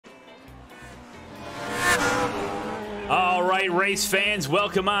right, race fans,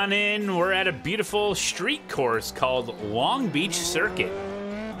 welcome on in. We're at a beautiful street course called Long Beach Circuit.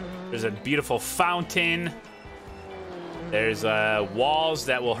 There's a beautiful fountain. There's walls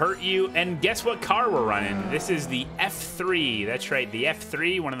that will hurt you. And guess what car we're running? This is the F3. That's right, the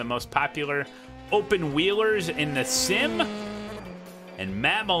F3, one of the most popular open wheelers in the sim. And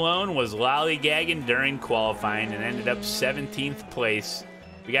Matt Malone was lollygagging during qualifying and ended up 17th place.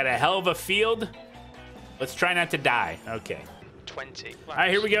 We got a hell of a field. Let's try not to die. Okay. 20 laps. All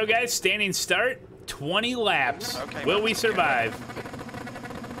right, here we go, guys. Standing start. 20 laps. Okay, Will we survive?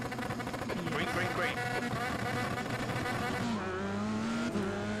 Green, green, green.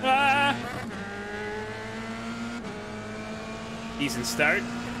 Ah! Decent start.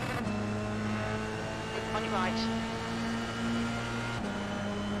 On your right.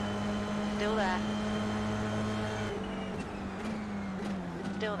 Still there.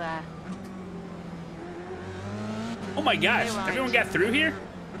 Still there. Oh my gosh, Right. everyone got through here?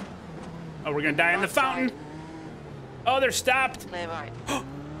 Oh, we're gonna die in the Right fountain. side. Oh, they're stopped. Clear right.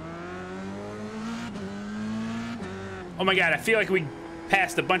 Oh my god, I feel like we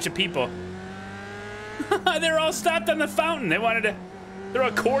passed a bunch of people. They're all stopped on the fountain. They wanted to throw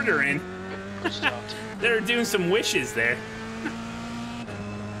a quarter in. Good start. They were doing some wishes there.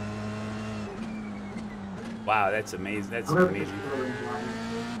 Wow, that's amazing. That's amazing.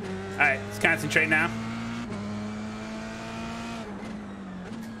 All right, let's concentrate now.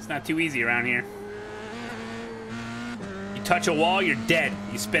 It's not too easy around here. You touch a wall, you're dead.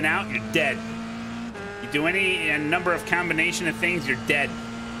 You spin out, you're dead. You do a number of combination of things, you're dead.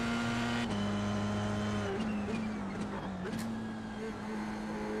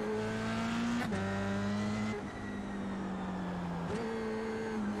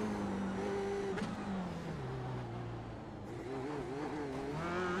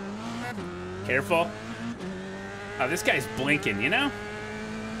 Careful. Oh, this guy's blinking, you know?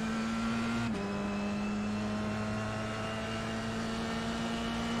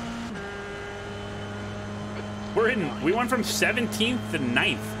 We went from 17th to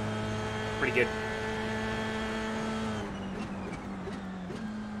 9th. Pretty good.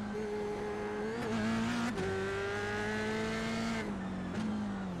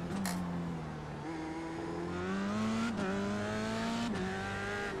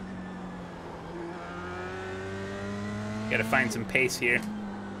 Gotta find some pace here.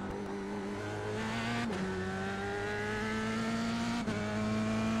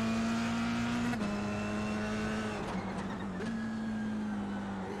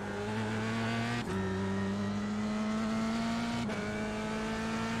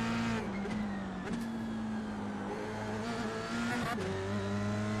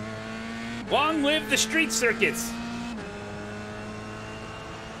 Long live the street circuits!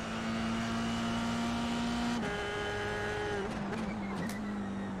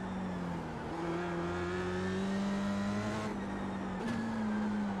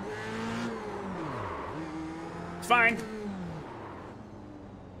 It's fine.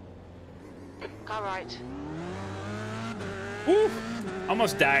 Car right. Woo!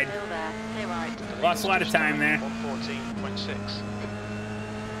 Almost died. Still there. Clear right. Lost a lot of time there. 114.6.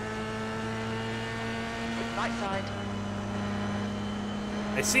 Right side.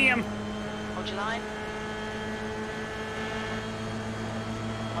 I see him. Hold your line.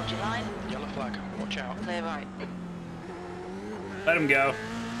 Hold your line. Yellow flag. Watch out. Clear right. Let him go.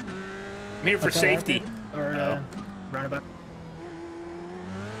 I'm here for safety. Or roundabout.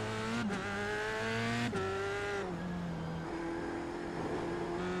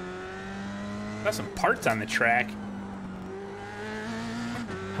 Got some parts on the track.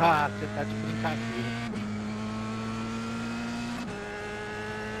 Ha, that's pretty kind of you.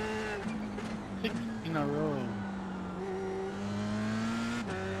 6 in a row.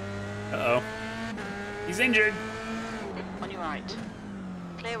 Uh-oh. He's injured. On your right.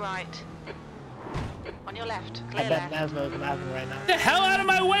 Clear right. On your left. I Clear bet left. Laszlo's laughing right now. Get the hell out of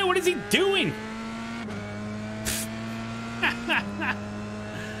my way! What is he doing?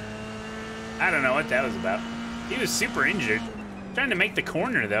 I don't know what that was about. He was super injured. Trying to make the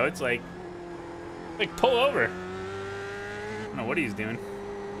corner though. It's like pull over. I don't know what he's doing.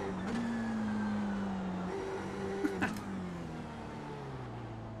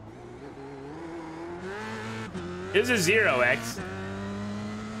 It was a 0x.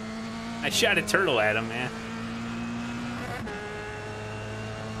 I shot a turtle at him, man.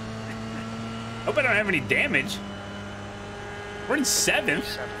 Hope I don't have any damage. We're in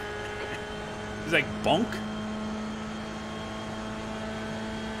 7th. He's like bonk.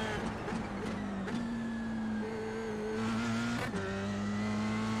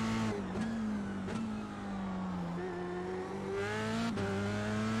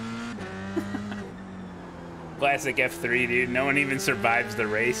 Classic F3, dude. No one even survives the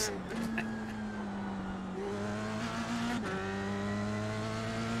race.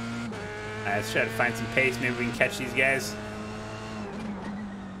 Alright, let's try to find some pace. Maybe we can catch these guys.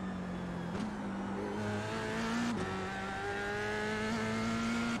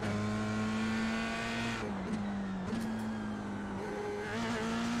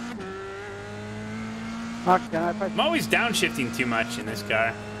 I'm always downshifting too much in this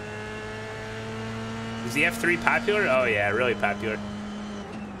car. Is the F3 popular? Oh yeah, really popular.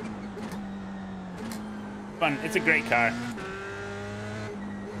 Fun. It's a great car.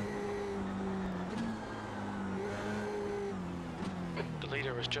 The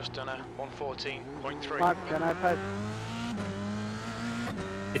leader has just done a 114.3.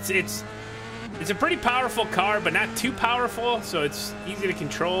 It's a pretty powerful car, but not too powerful, so it's easy to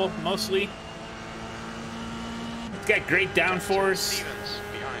control mostly. It's got great downforce.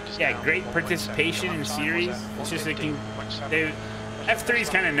 Yeah, great participation in series. It's just like F3 is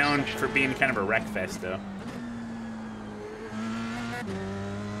kind of known for being kind of a wreck fest, though.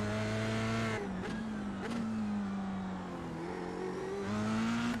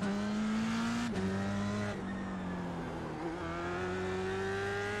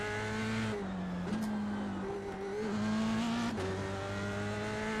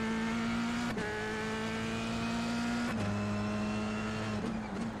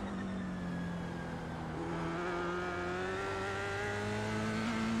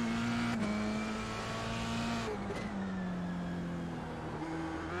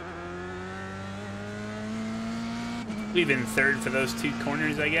 Leaving third for those two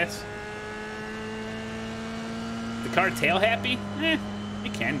corners, I guess. The car tail happy? Eh,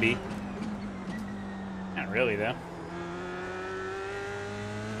 it can be. Not really, though.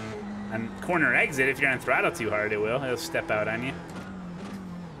 On corner exit, if you're on throttle too hard, it will. It'll step out on you.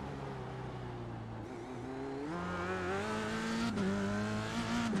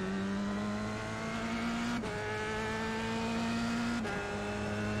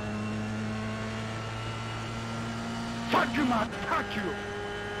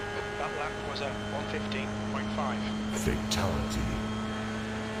 That lap was a 115.5. Fatality.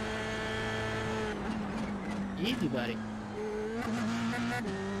 Easy, buddy.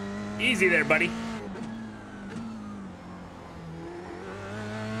 Easy there, buddy.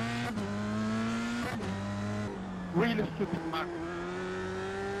 Really stupid mark.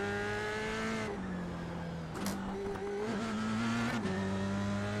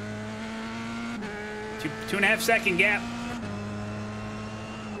 Two and a half second gap.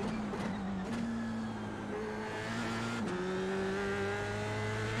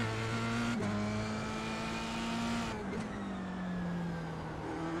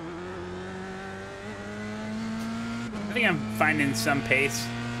 I think I'm finding some pace.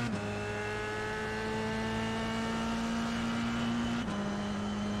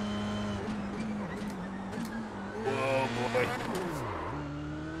 Whoa, boy.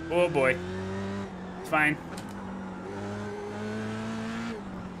 Oh, boy. It's fine.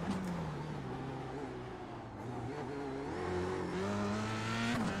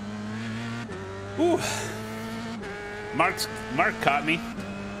 Ooh. Mark caught me.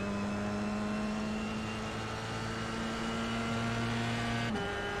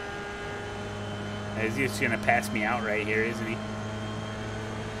 He's just gonna pass me out right here, isn't he?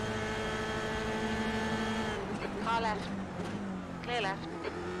 Car left. Clear left.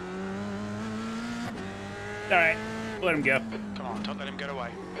 All right, let him go. Come on, don't let him get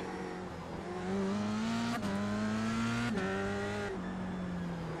away.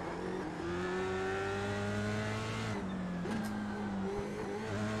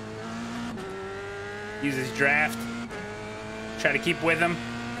 Use his draft. Try to keep with him.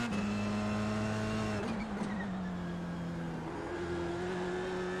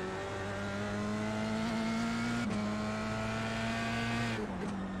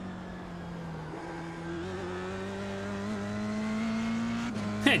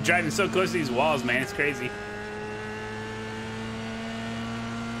 Driving so close to these walls, man, it's crazy.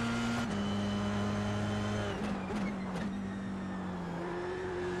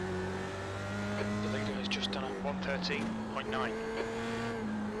 The leader has just done a 113.9.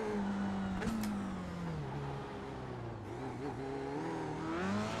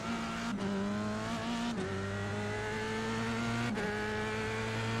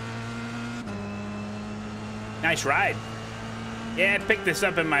 Nice ride. Yeah, I picked this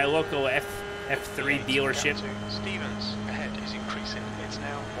up in my local F3 dealership. Stevens ahead is increasing. It's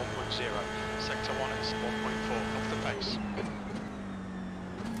now 1.0. Sector 1 is 1.4 off the pace.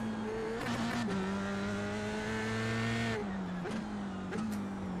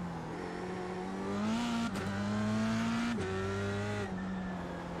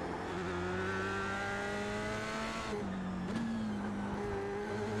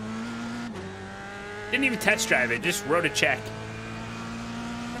 Didn't even test drive it, just wrote a check.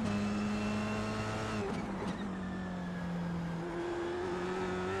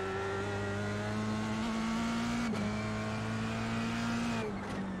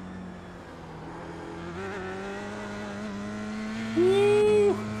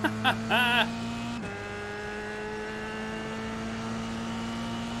 Woo!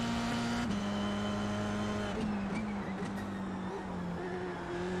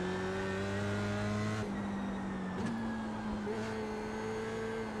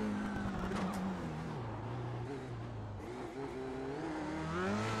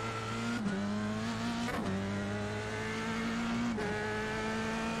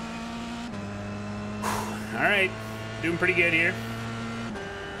 All right, doing pretty good here.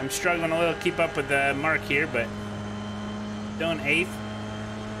 I'm struggling a little to keep up with the mark here, but doing 8th.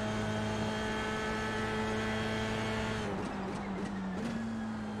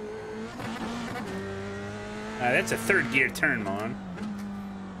 That's a 3rd gear turn, Malone.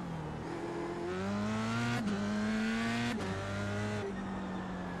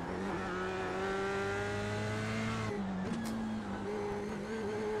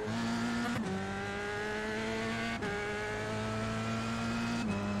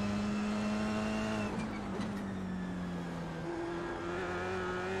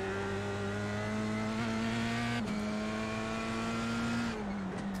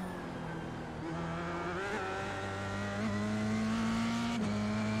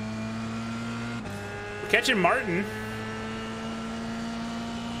 Catching Martin.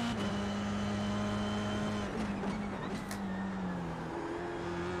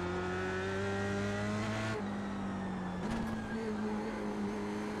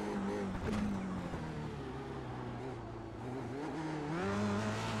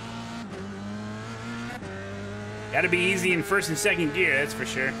 Got to be easy in 1st and 2nd gear, that's for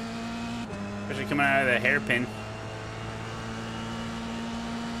sure. Especially coming out of the hairpin.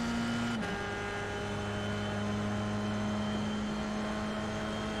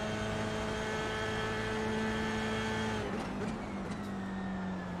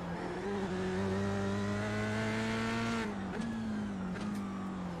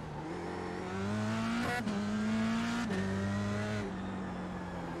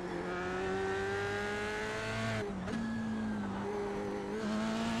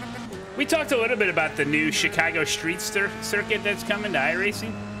 We talked a little bit about the new Chicago street circuit that's coming to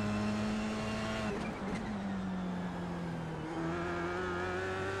iRacing.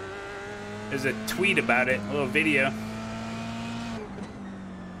 There's a tweet about it, a little video.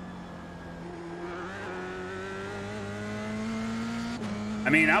 I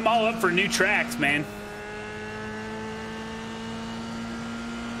mean, I'm all up for new tracks, man.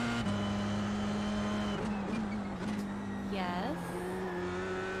 Yes.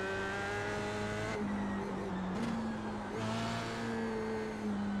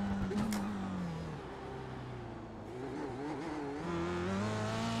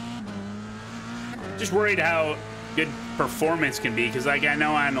 Just worried how good performance can be, because like I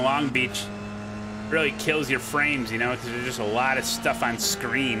know on Long Beach, it really kills your frames, you know, because there's just a lot of stuff on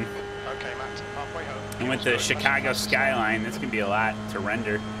screen. Okay, Matt, halfway home. And with the Chicago skyline, that's gonna be a lot to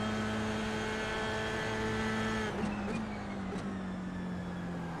render.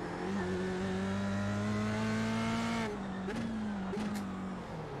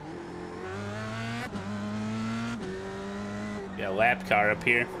 Got a lap car up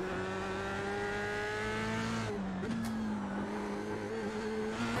here.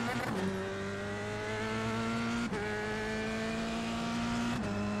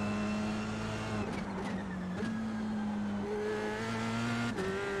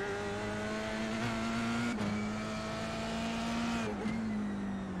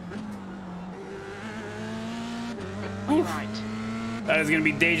 On your right. Thought it was gonna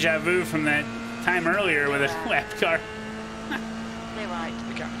be deja vu from that time earlier with a lap car. Clear right.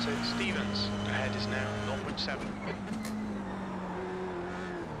 The gap to Stevens ahead is now 0.7.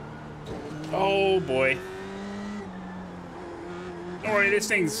 Oh boy. Don't worry, this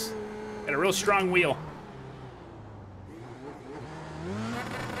thing's got a real strong wheel.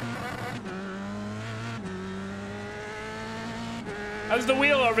 How's the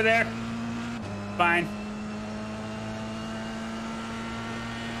wheel over there? Fine.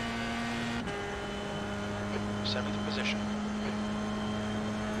 Seventh position.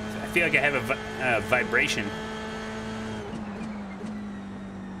 I feel like I have a vibration.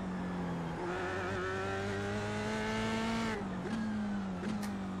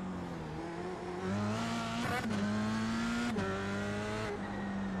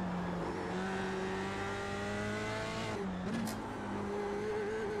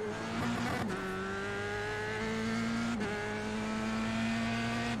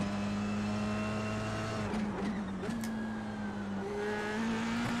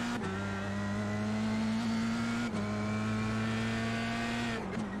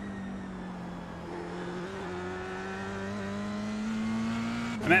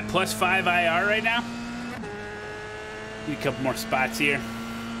 I'm at +5 IR right now. Need a couple more spots here.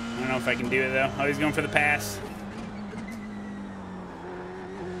 I don't know if I can do it though. Oh, he's going for the pass.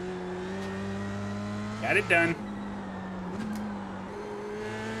 Got it done.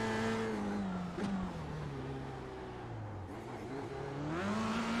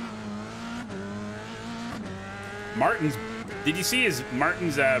 Martin's, did you see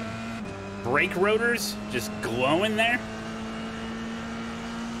Martin's brake rotors just glowing there?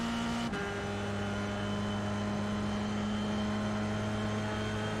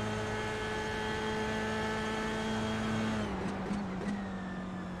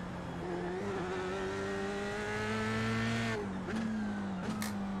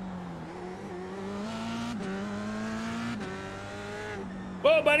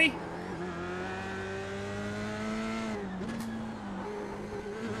 Whoa, buddy.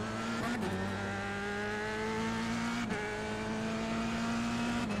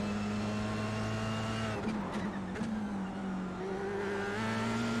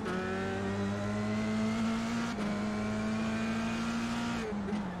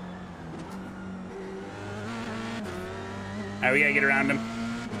 All right, we gotta get around him.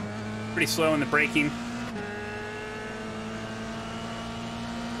 Pretty slow in the braking.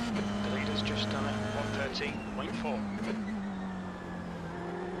 The leader's just done it. 113.4.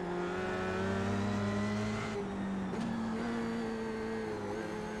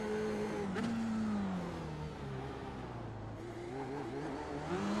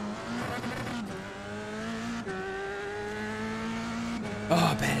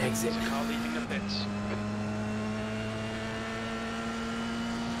 Oh, bad exit. There's a car leaving the pits.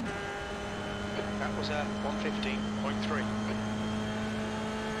 That was at 115.3.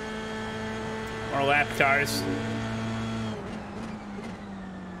 More lap cars.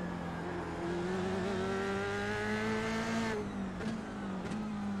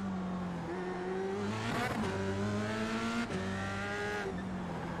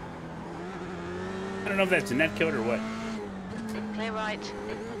 I don't know if that's a net code or what. Clear right.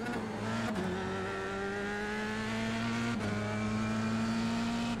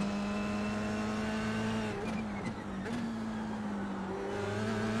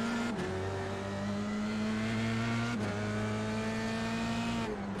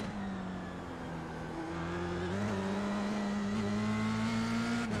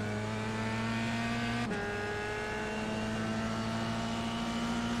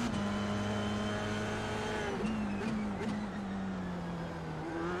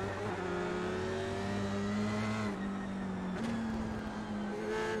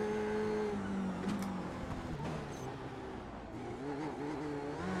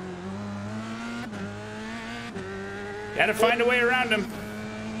 Gotta find a way around him.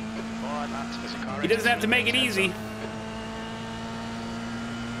 Alright, lads, there's a car. He doesn't have to make it easy.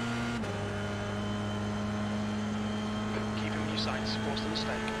 Keep him in your sights. What's the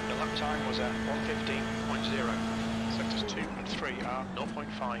mistake? The lap time was at 115.0. Sectors 2 and 3 are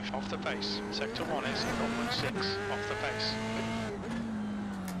 0.5 off the pace. Sector 1 is 0.6 off the pace.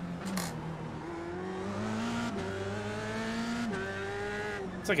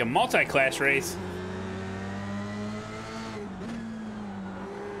 It's like a multi-class race.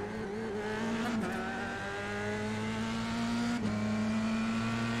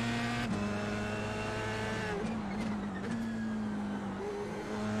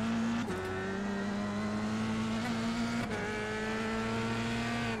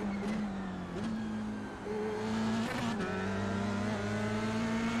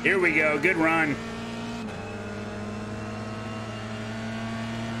 Here we go, good run.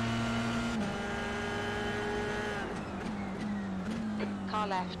 Car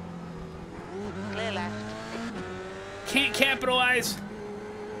left. Clear left. Can't capitalize.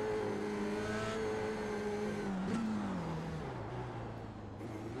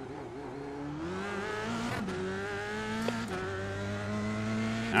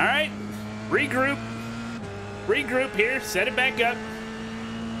 All right, regroup. Regroup here, set it back up.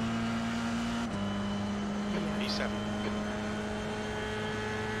 E7.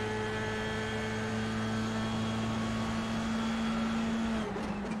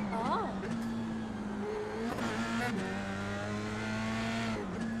 Oh.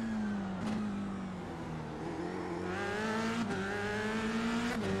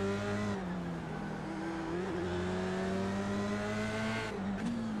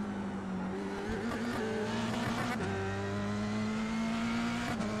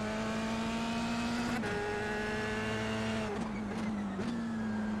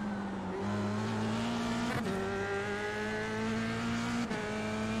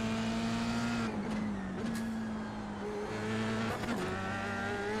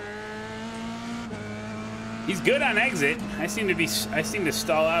 He's good on exit. I seem to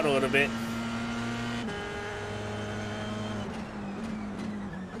stall out a little bit.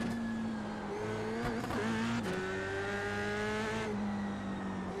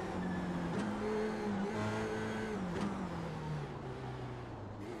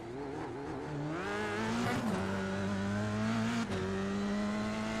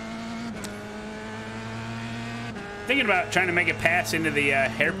 Thinking about trying to make a pass into the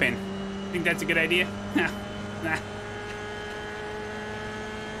hairpin. Think that's a good idea? Nah.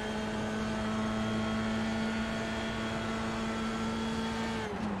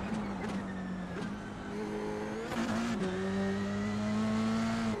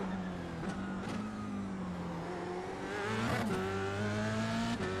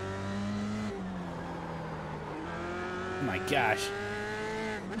 Oh my gosh.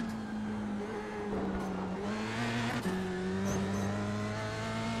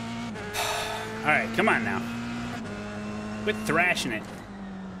 All right, come on now. Quit thrashing it.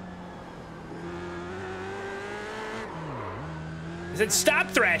 I said stop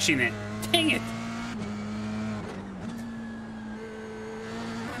thrashing it. Dang it.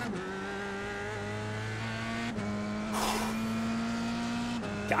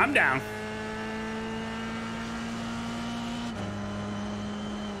 Calm down.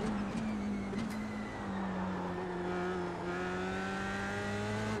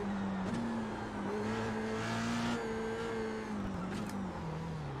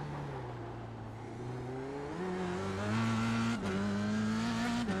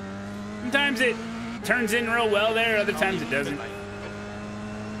 Sometimes it turns in real well there, other times it doesn't.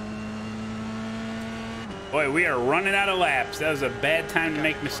 Boy, we are running out of laps. That was a bad time to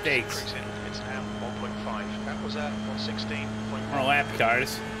make mistakes. It's now 1.5. That was at 116.1. More lap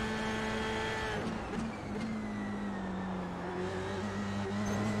cars.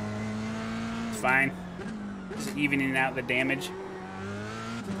 It's fine. Just evening out the damage.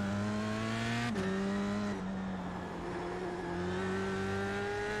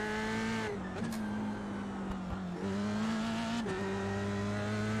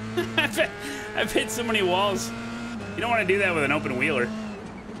 I've hit so many walls. You don't want to do that with an open wheeler.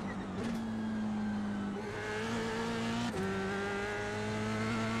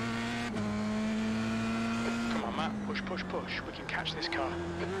 Come on, Matt. Push, push, push. We can catch this car.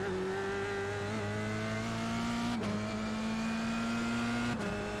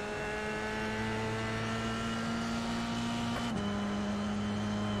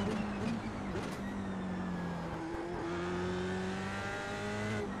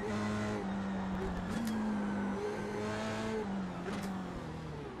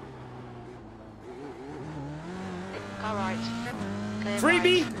 All right. Clear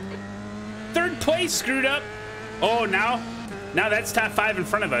Freebie! right. Third place screwed up. Oh, now that's top 5 in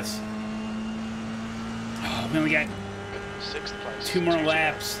front of us. Oh, man, we got 6th place. 2 more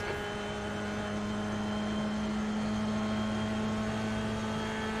laps.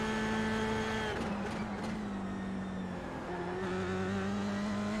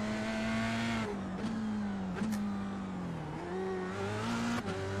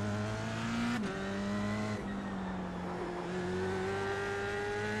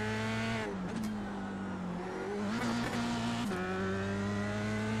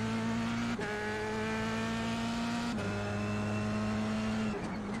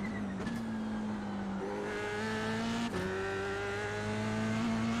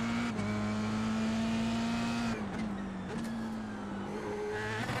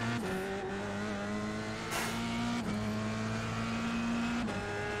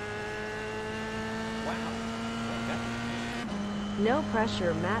 No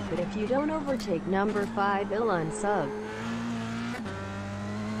pressure, Matt, but if you don't overtake number 5, I'll unsub.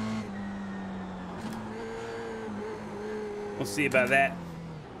 We'll see about that.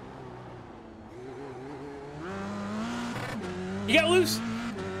 You got loose.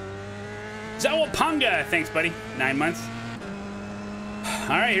 Zawapanga. Thanks, buddy. 9 months.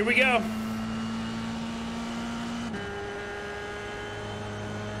 All right, here we go.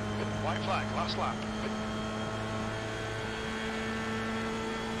 White flag, last lap.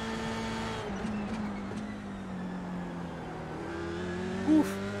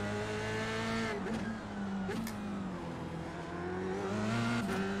 Oof.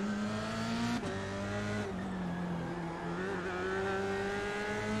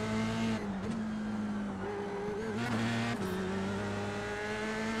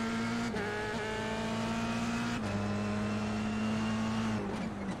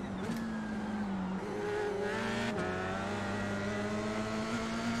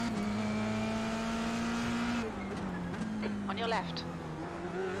 On your left.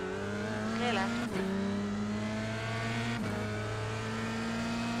 Clear left.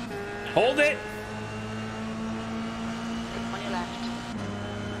 Hold it. On your left.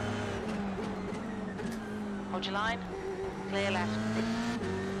 Hold your line. Clear left.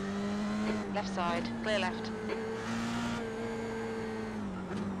 Left side. Clear left.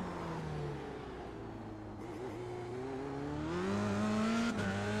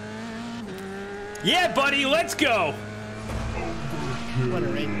 Yeah, buddy, let's go. What a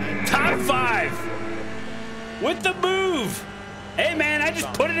race, man. Top 5 with the move. Hey, man, I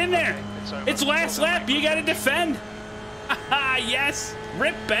just put it in there. It's last lap. You got to defend. Yes.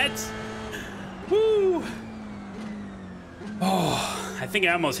 Rip bets. Woo. Oh, I think I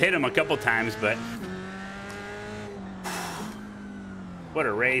almost hit him a couple times, but what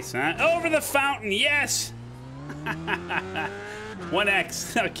a race, huh? Over the fountain. Yes.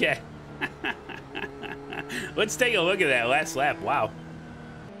 1X. Okay. Let's take a look at that last lap. Wow. All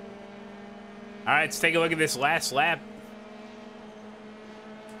right, let's take a look at this last lap.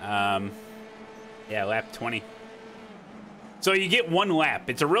 Yeah, lap 20. So you get 1 lap.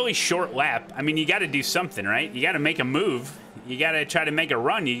 It's a really short lap. I mean, you got to do something, right? You got to make a move. You got to try to make a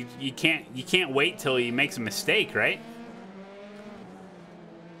run. You can't wait till he makes a mistake, right?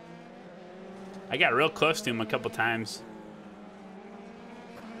 I got real close to him a couple times.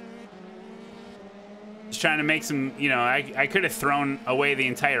 Just trying to make some, you know, I could have thrown away the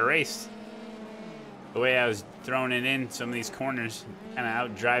entire race. The way I was throwing it in some of these corners, kind of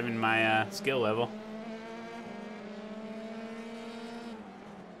out driving my skill level.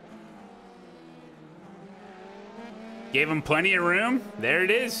 Gave him plenty of room. There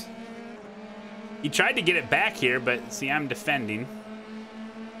it is. He tried to get it back here, but see, I'm defending.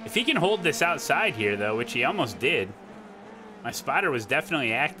 If he can hold this outside here, though, which he almost did, my spotter was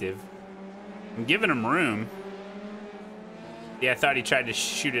definitely active. I'm giving him room. Yeah, I thought he tried to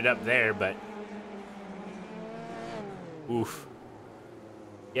shoot it up there, but oof.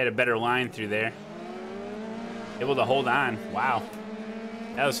 He had a better line through there. Able to hold on. Wow.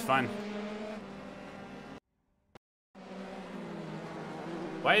 That was fun.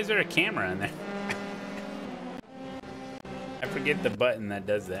 Why is there a camera in there? I forget the button that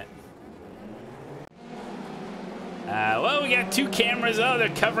does that. Well, we got 2 cameras. Oh, they're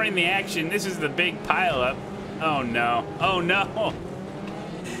covering the action. This is the big pileup. Oh, no. Oh, no.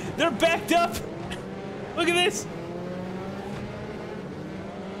 They're backed up. Look at this.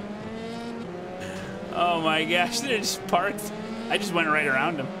 Oh, my gosh. They're just parked. I just went right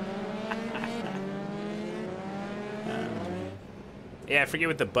around them. Yeah, I forget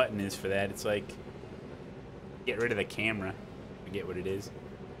what the button is for that. It's like, get rid of the camera. I forget what it is.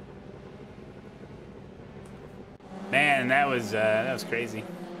 Man, that was crazy.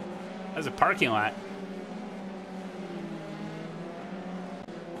 That was a parking lot.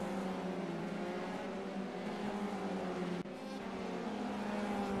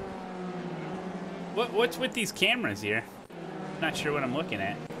 What's with these cameras here? I'm not sure what I'm looking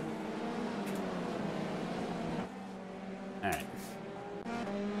at. All right.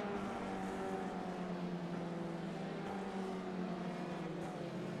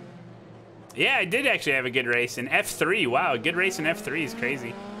 Yeah, I did actually have a good race in F3. Wow, a good race in F3 is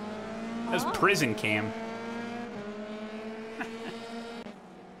crazy. That was prison cam.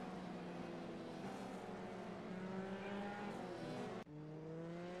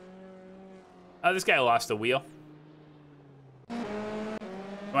 Oh, this guy lost a wheel. You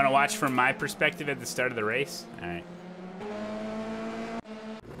want to watch from my perspective at the start of the race? All right.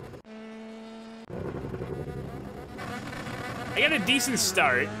 I got a decent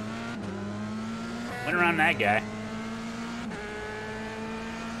start. Went around that guy.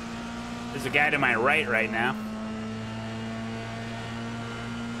 There's a guy to my right now.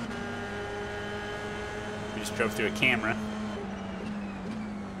 We just drove through a camera.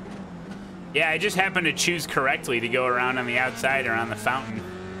 Yeah, I just happened to choose correctly to go around on the outside around the fountain.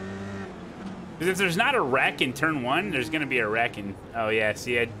 Because if there's not a wreck in turn 1, there's going to be a wreck in... Oh, yeah,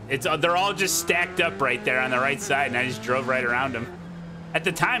 see, they're all just stacked up right there on the right side, and I just drove right around them. At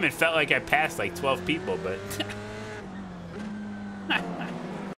the time, it felt like I passed like 12 people, but...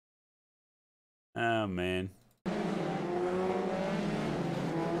 Oh, man.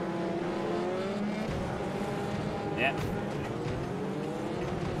 Yeah.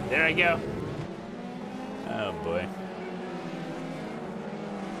 There I go. Oh, boy.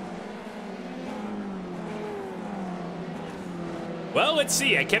 Well, let's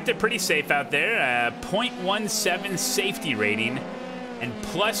see. I kept it pretty safe out there. 0.17 safety rating and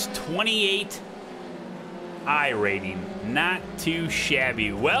plus 28 I rating. Not too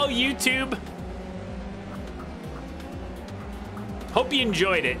shabby. Well, YouTube, hope you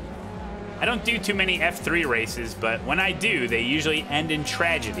enjoyed it. I don't do too many F3 races, but when I do, they usually end in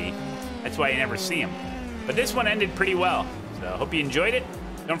tragedy. That's why you never see them. But this one ended pretty well. So I hope you enjoyed it.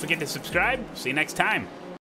 Don't forget to subscribe. See you next time.